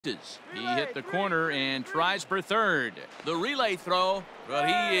He hit the corner and tries for third. The relay throw, but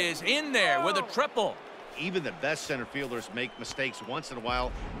he is in there with a triple. Even the best center fielders make mistakes once in a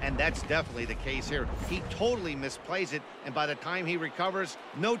while, and that's definitely the case here. He totally misplays it, and by the time he recovers,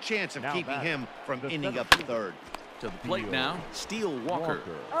 no chance of keeping him from ending up at third. To the plate now, Steele Walker.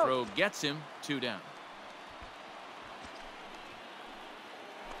 Throw gets him, 2 down.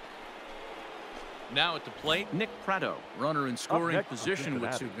 Now at the plate, Nick Pratto, runner in scoring position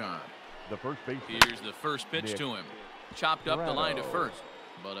with 2 gone. Here's the first pitch to him. Chopped up the line to first,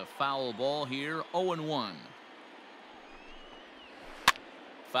 but a foul ball here, 0-1.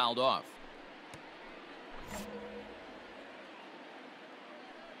 Fouled off.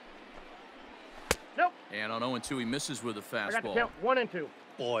 Nope. And on 0-2, he misses with a fastball. I got to count 1 and 2.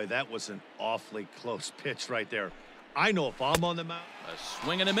 Boy, that was an awfully close pitch right there. I know if I'm on the mound. A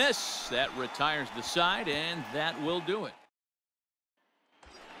swing and a miss. That retires the side, and that will do it.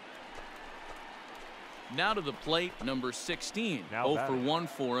 Now to the plate, number 16. 0 for 1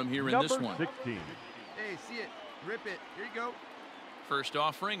 for him here in this one. 16. Hey, see it. Rip it. Here you go. First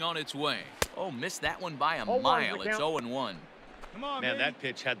offering on its way. Oh, missed that one by a 0-1 mile. It's 0-1. Come on, Man, that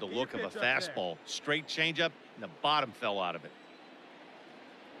pitch had the look of a fastball. Straight changeup, and the bottom fell out of it.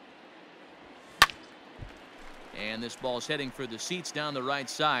 And this ball's heading for the seats down the right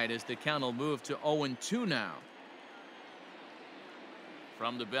side as the count will move to 0-2 now.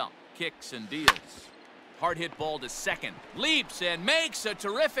 From the belt, kicks and deals. Hard hit ball to second. Leaps and makes a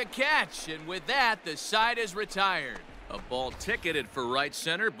terrific catch. And with that, the side is retired. A ball ticketed for right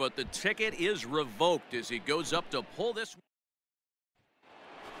center, but the ticket is revoked as he goes up to pull this.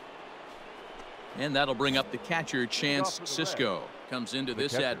 And that'll bring up the catcher, Chance Sisco. Comes into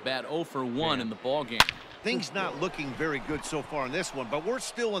this at-bat 0 for 1 in the ballgame. Things not looking very good so far in this one, but we're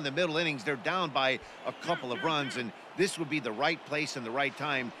still in the middle innings. They're down by a couple of runs, and this would be the right place and the right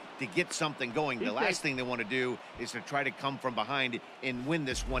time to get something going. The last thing they want to do is to try to come from behind and win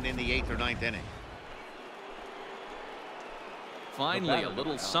this one in the 8th or 9th inning. Finally, a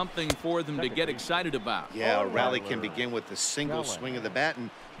little something for them to get excited about. Yeah, a rally can begin with a single swing of the bat,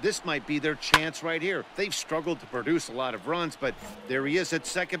 and this might be their chance right here. They've struggled to produce a lot of runs, but there he is at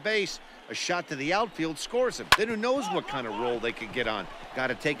second base. A shot to the outfield scores him. Then who knows what kind of roll they could get on. Got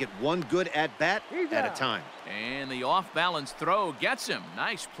to take it one good at-bat at a time. And the off-balance throw gets him.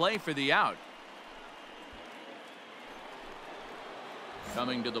 Nice play for the out.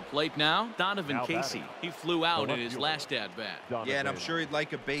 Coming to the plate now, Donovan Casey. He flew out in his last at-bat. Yeah, and I'm sure he'd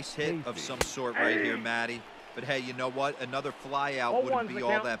like a base hit of some sort right here, Matty. But hey, you know what? Another fly out wouldn't be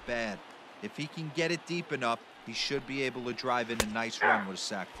all that bad. If he can get it deep enough, he should be able to drive in a nice run with a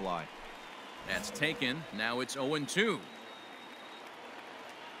sac fly. That's taken. Now it's 0-2.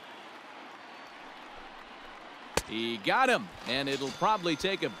 He got him, and it'll probably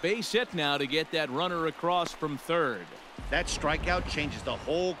take a base hit now to get that runner across from third. That strikeout changes the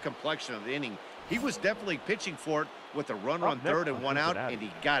whole complexion of the inning. He was definitely pitching for it with a runner on third and 1 out, and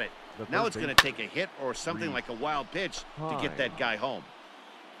he got it. Now it's going to take a hit or something like a wild pitch to get that guy home.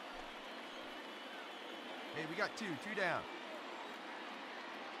 Hey, we got two down.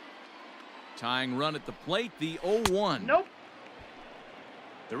 Tying run at the plate, the 0-1. Nope.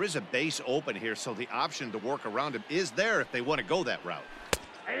 There is a base open here, so the option to work around him is there if they want to go that route.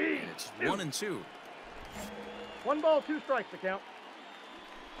 And it's 1-2. 1 ball, 2 strikes to count.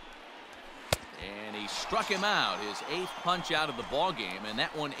 And he struck him out, his 8th punch out of the ball game, and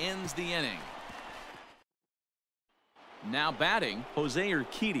that one ends the inning. Now batting, Jose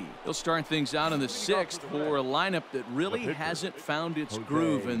Urquidy. He'll start things out in the 6th for a lineup that really hasn't found its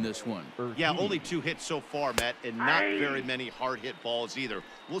groove in this one. Yeah, only 2 hits so far, Matt, and not very many hard hit balls either.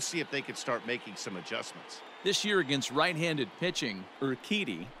 We'll see if they can start making some adjustments. This year against right-handed pitching,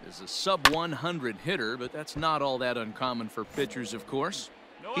 Urquidy is a sub-100 hitter, but that's not all that uncommon for pitchers, of course.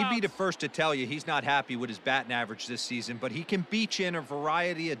 He'd be the first to tell you he's not happy with his batting average this season, but he can beat you in a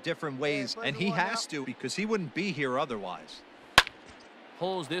variety of different ways, and he has to because he wouldn't be here otherwise.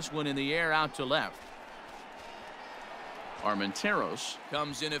 Pulls this one in the air out to left. Armenteros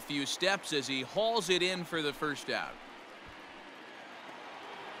comes in a few steps as he hauls it in for the first out.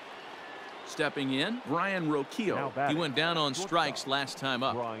 Stepping in, Brian Roquillo. He went down on strikes last time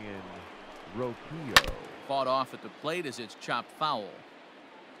up. Brian Roquillo. Fought off at the plate as it's chopped foul.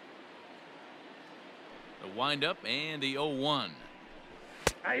 The windup and the 0-1.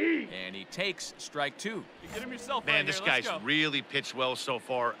 And he takes strike 2. You get him yourself. Man, right this here. guy's really pitched well so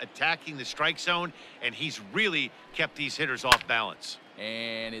far, attacking the strike zone, and he's really kept these hitters off balance.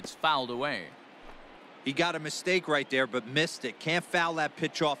 And it's fouled away. He got a mistake right there, but missed it. Can't foul that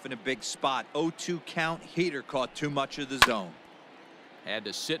pitch off in a big spot. 0-2 count. Heater caught too much of the zone. Had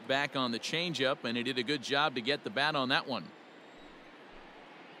to sit back on the changeup, and he did a good job to get the bat on that one.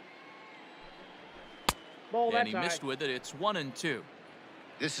 Ball And he that missed side. with it. It's 1-2.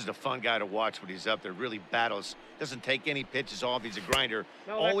 This is a fun guy to watch when he's up there. Really battles. Doesn't take any pitches off. He's a grinder.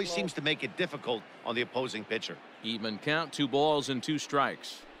 No, that's Always low. seems to make it difficult on the opposing pitcher. Even count, 2 balls and 2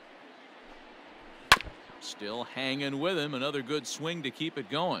 strikes. Still hanging with him. Another good swing to keep it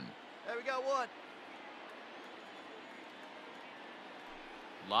going. There we go, one.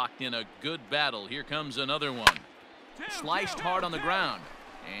 Locked in a good battle. Here comes another one. Sliced hard on the ground.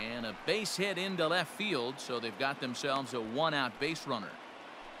 And a base hit into left field, so they've got themselves a 1-out base runner.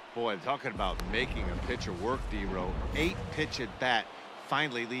 Boy, talking about making a pitcher work, D-Row. 8-pitch at bat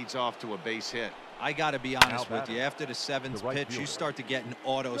finally leads off to a base hit. I got to be honest with you. After the 7th right pitch, you fielder. start to get in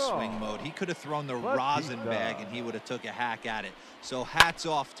auto swing mode. He could have thrown the rosin bag and he would have took a hack at it. So hats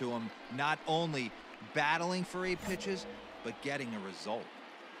off to him, not only battling for 8 pitches, but getting a result.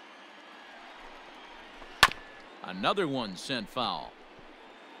 Another one sent foul.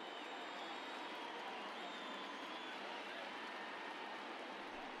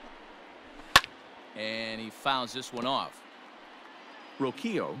 And he fouls this one off.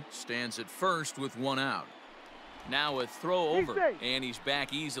 Roquillo stands at first with 1 out. Now a throw over, and he's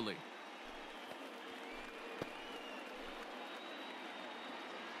back easily.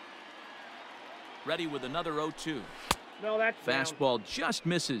 Ready with another 0-2. No, that's down. Fastball just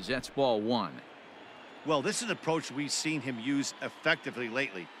misses. That's ball 1. Well, this is an approach we've seen him use effectively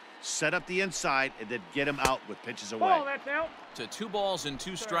lately. Set up the inside and then get him out with pitches away. Ball, that's out. To 2 balls and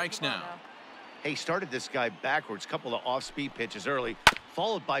 2 strikes now. Hey, started this guy backwards. Couple of off-speed pitches early,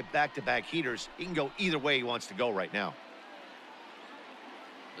 followed by back-to-back heaters. He can go either way he wants to go right now.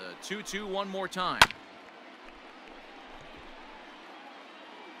 The 2-2 one more time.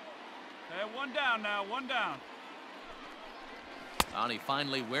 One down now, one down. And he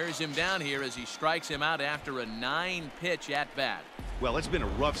finally wears him down here as he strikes him out after a 9-pitch at bat. Well, it's been a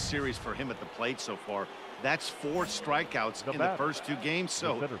rough series for him at the plate so far. That's 4 strikeouts in the first 2 games,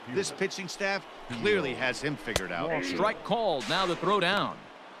 so this pitching staff clearly has him figured out. Strike called, now the throw down.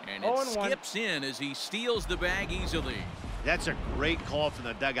 And it 0-1. skips in as he steals the bag easily. That's a great call from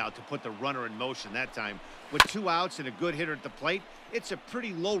the dugout to put the runner in motion that time. With 2 outs and a good hitter at the plate, it's a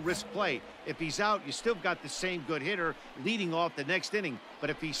pretty low-risk play. If he's out, you still got the same good hitter leading off the next inning.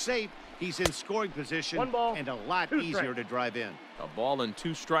 But if he's safe, he's in scoring position 1 ball, and a lot 2 easier strikes. to drive in. A ball and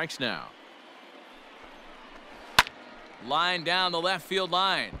 2 strikes now. Line down the left field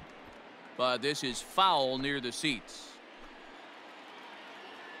line. But this is foul near the seats.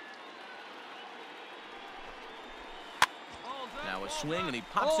 Now a swing and he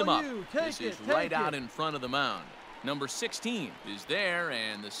pops him up. This is right out in front of the mound. Number 16 is there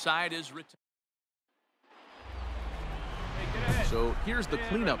and the side is retired. So here's the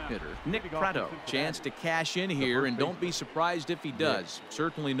cleanup hitter, Nick Prato. Chance to cash in here, and don't be surprised if he does.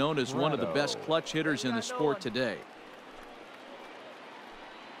 Certainly known as one of the best clutch hitters in the sport today.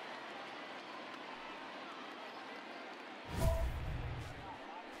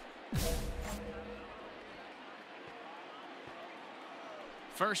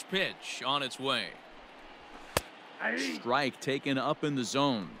 First pitch on its way. Strike taken up in the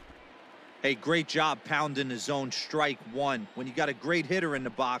zone. Hey, great job pounding the zone. Strike 1. When you got a great hitter in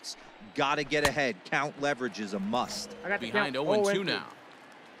the box, got to get ahead. Count leverage is a must. I got the Behind count. 0-2 now.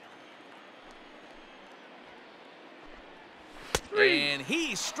 And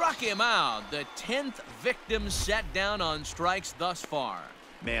he struck him out. The 10th victim set down on strikes thus far.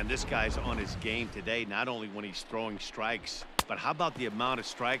 Man, this guy's on his game today, not only when he's throwing strikes, but how about the amount of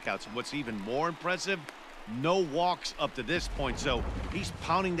strikeouts? And what's even more impressive, no walks up to this point. So he's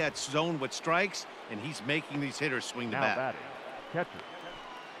pounding that zone with strikes, and he's making these hitters swing the Now bat. batting, catcher.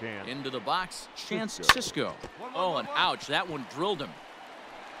 Chance Into the box, Chance Cisco. Cisco. Oh, and ouch, that one drilled him.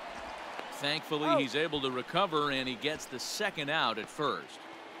 Thankfully, he's able to recover, and he gets the 2nd out at first.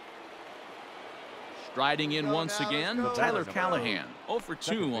 Striding in once again, Tyler Callahan. 0 for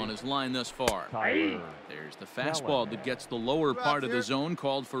 2 on his line thus far. Tyler. There's the fastball that gets the lower part of the zone,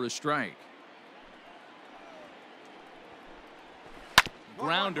 called for a strike.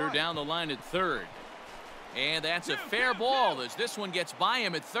 Grounder down the line at third. And that's a fair ball as this one gets by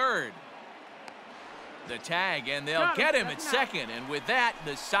him at third. The tag, and they'll get him at second. And with that,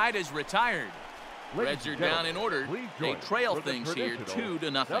 the side is retired. Reds are down in order. They trail things here 2-0.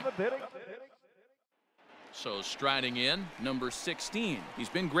 7th inning. So striding in, number 16. He's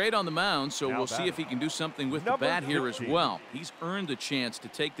been great on the mound, so Now we'll see if he can do something with the number bat here as 15. well. He's earned a chance to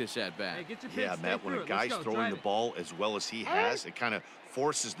take this at bat. Yeah, Matt, when a guy's throwing the ball as well as he has, it kind of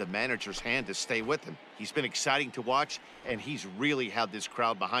forces the manager's hand to stay with him. He's been exciting to watch, and he's really had this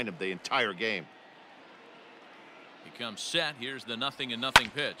crowd behind him the entire game. He comes set. Here's the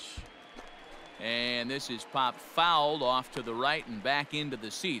 0-0 pitch. And this is popped fouled off to the right and back into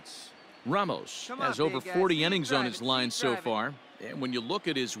the seats. Ramos has over 40 innings on his line so far. And when you look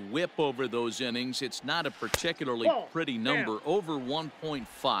at his whip over those innings, it's not a particularly pretty number, over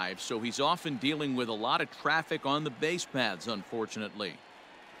 1.5. So he's often dealing with a lot of traffic on the base paths, unfortunately.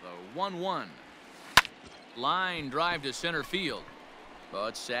 The 1-1. Line drive to center field.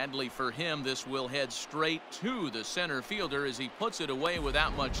 But sadly for him, this will head straight to the center fielder as he puts it away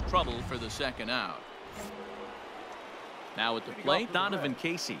without much trouble for the second out. Now at the plate, Donovan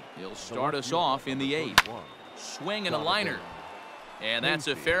Casey. He'll start us off in the 8th. Swing and a liner. And that's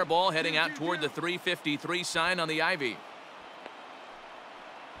a fair ball heading out toward the 353 sign on the ivy.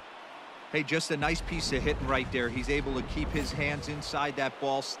 Hey, just a nice piece of hitting right there. He's able to keep his hands inside that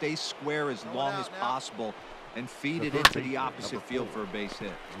ball, stay square as long as possible, and feed it into the opposite field for a base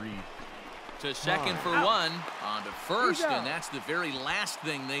hit. To second for one, on to first, and that's the very last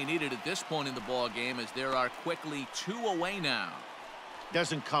thing they needed at this point in the ball game, as there are quickly 2 away now.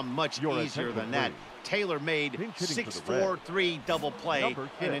 Doesn't come much easier than that. Taylor made 6-4-3 double play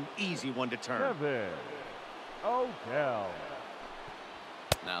and an easy one to turn. Odell.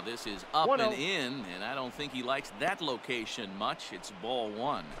 Now this is up and in, and I don't think he likes that location much. It's ball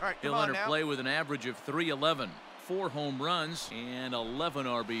 1. He'll enter play with an average of .311. 4 home runs and 11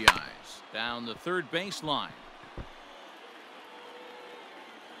 RBIs. Down the third baseline.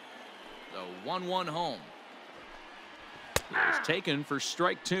 The 1-1 home. It's taken for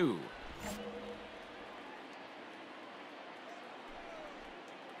strike 2.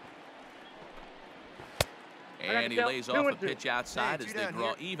 And he lays off a pitch outside as they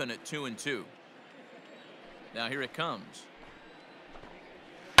draw even at 2-2. Now here it comes.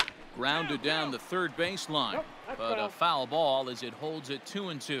 Grounded down the third baseline, but a foul ball as it holds it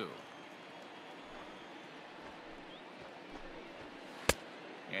 2-2.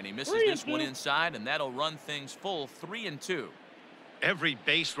 And he misses this one inside, and that'll run things full 3-2. Every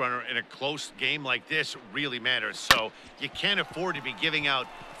base runner in a close game like this really matters, so you can't afford to be giving out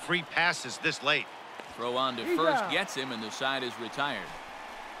free passes this late. Throw on to first gets him, and the side is retired.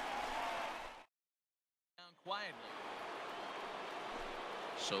 Down quietly.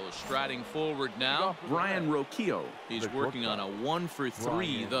 So striding forward now, Brian Roquillo. He's working on a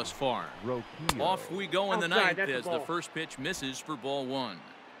 1-for-3 thus far. Off we go in the 9th as the first pitch misses for ball 1.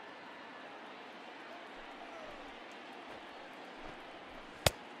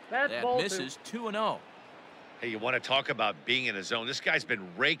 That misses 2-0. Hey, you want to talk about being in a zone? This guy's been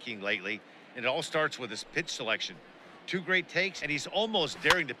raking lately, and it all starts with his pitch selection. 2 great takes, and he's almost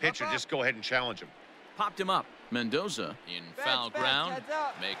daring the pitcher just go ahead and challenge him. Popped him up. Mendoza in foul ground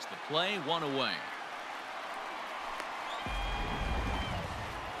makes the play, 1 away.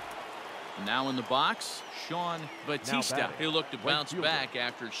 Now in the box, Sean Batista. He'll look to bounce back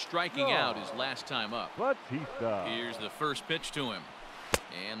after striking out his last time up. Here's the first pitch to him.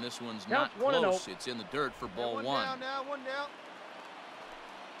 And this one's not close. It's in the dirt for ball 1. One down.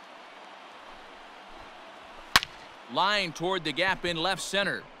 Line toward the gap in left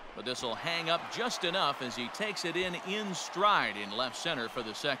center. But this will hang up just enough as he takes it in stride in left center for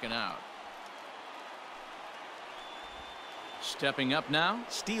the second out. Stepping up now,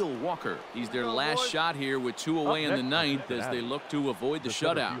 Steele Walker. He's their last shot here with 2 away in the 9th as they look to avoid the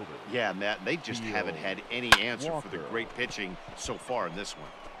shutout. Yeah, Matt, they just haven't had any answer for the great pitching so far in this one.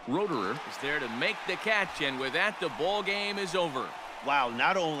 Roederer is there to make the catch, and with that, the ball game is over. Wow,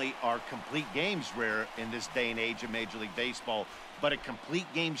 not only are complete games rare in this day and age of Major League Baseball, but a complete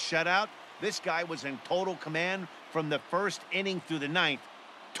game shutout. This guy was in total command from the first inning through the 9th.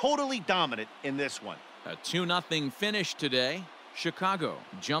 Totally dominant in this one. A 2-0 finish today. Chicago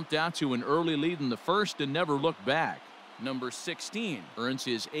jumped out to an early lead in the first and never looked back. Number 16 earns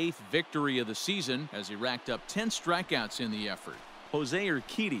his 8th victory of the season as he racked up 10 strikeouts in the effort. Jose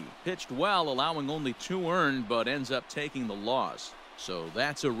Urquidy pitched well, allowing only 2 earned, but ends up taking the loss. So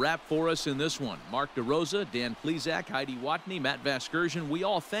that's a wrap for us in this one. Mark DeRosa, Dan Plesac, Heidi Watney, Matt Vasgersian, we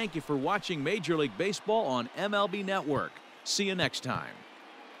all thank you for watching Major League Baseball on MLB Network. See you next time.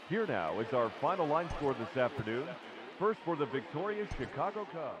 Here now is our final line score this afternoon. First for the victorious Chicago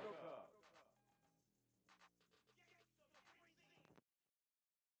Cubs.